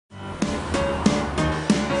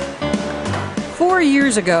4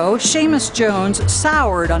 years ago, Shamus Jones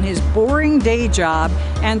soured on his boring day job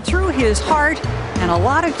and threw his heart and a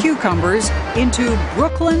lot of cucumbers into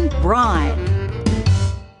Brooklyn Brine.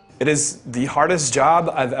 It is the hardest job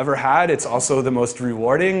I've ever had. It's also the most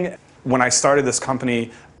rewarding. When I started this company,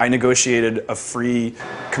 I negotiated a free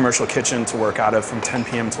commercial kitchen to work out of from 10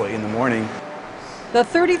 p.m. till 8 in the morning. The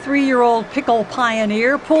 33-year-old pickle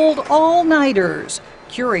pioneer pulled all-nighters,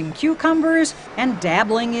 curing cucumbers and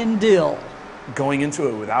dabbling in dill. Going into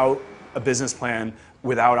it without a business plan,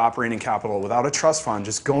 without operating capital, without a trust fund,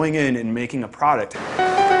 just going in and making a product.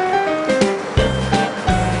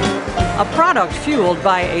 A product fueled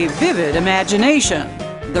by a vivid imagination.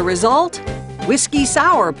 The result? Whiskey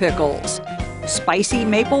sour pickles, spicy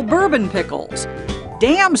maple bourbon pickles,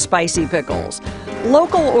 damn spicy pickles.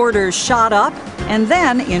 Local orders shot up, and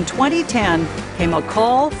then in 2010 came a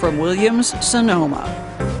call from Williams-Sonoma.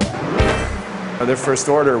 Their first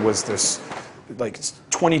order was this, like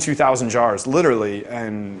 22,000 jars, literally,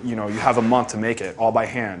 and you have a month to make it, all by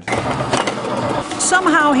hand.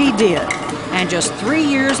 Somehow he did, and just 3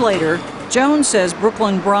 years later, Jones says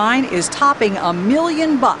Brooklyn Brine is topping $1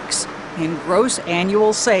 million in gross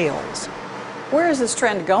annual sales. Where is this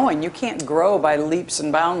trend going? You can't grow by leaps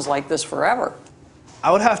and bounds like this forever.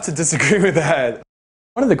 I would have to disagree with that.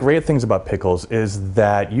 One of the great things about pickles is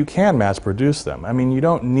that you can mass produce them. I mean, you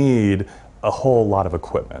don't need a whole lot of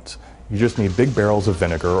equipment. You just need big barrels of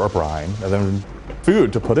vinegar or brine and then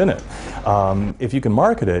food to put in it. If you can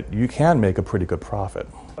market it, you can make a pretty good profit.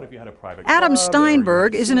 Adam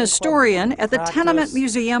Steinberg is an historian at the Tenement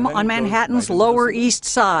Museum on Manhattan's Lower East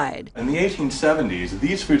Side. In the 1870s,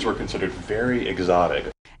 these foods were considered very exotic.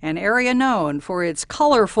 An area known for its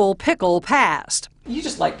colorful pickle past. You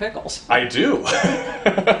just like pickles. I do.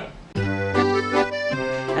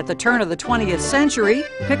 At the turn of the 20th century,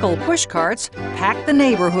 pickle pushcarts packed the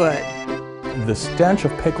neighborhood. The stench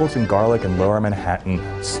of pickles and garlic in Lower Manhattan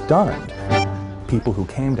stunned people who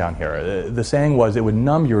came down here. The saying was it would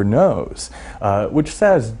numb your nose, which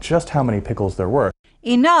says just how many pickles there were.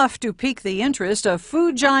 Enough to pique the interest of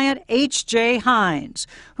food giant H.J. Heinz,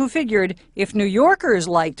 who figured if New Yorkers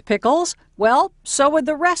liked pickles, well, so would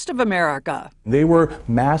the rest of America. They were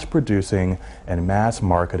mass producing and mass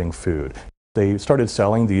marketing food. They started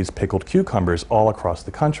selling these pickled cucumbers all across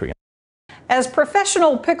the country. As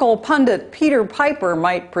professional pickle pundit Peter Piper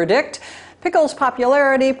might predict, pickles'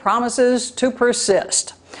 popularity promises to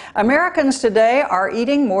persist. Americans today are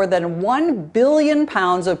eating more than 1 billion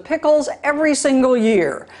pounds of pickles every single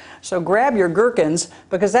year. So grab your gherkins,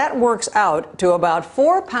 because that works out to about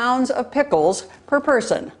 4 pounds of pickles per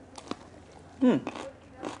person. We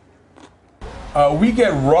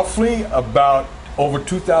get roughly about over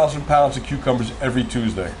 2,000 pounds of cucumbers every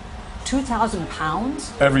Tuesday. 2,000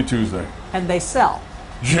 pounds? Every Tuesday. And they sell?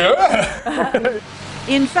 Yeah!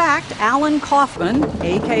 In fact, Alan Kaufman,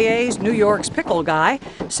 a.k.a. New York's pickle guy,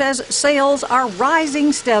 says sales are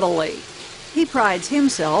rising steadily. He prides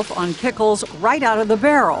himself on pickles right out of the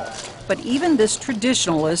barrel. But even this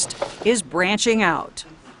traditionalist is branching out.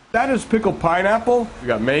 That is pickled pineapple. We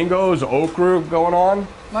got mangoes, okra going on.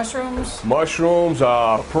 Mushrooms? Mushrooms,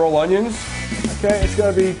 pearl onions. Okay, it's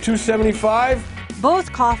going to be $2.75.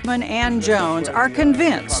 Both Kaufman and Jones are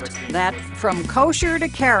convinced that from kosher to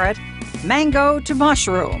carrot, mango to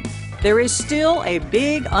mushroom, there is still a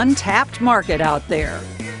big untapped market out there,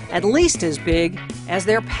 at least as big as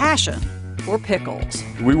their passion for pickles.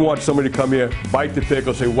 We want somebody to come here, bite the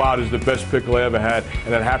pickle, say, wow, this is the best pickle I ever had,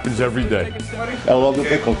 and that happens every day. I love the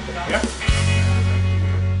pickle. Yeah.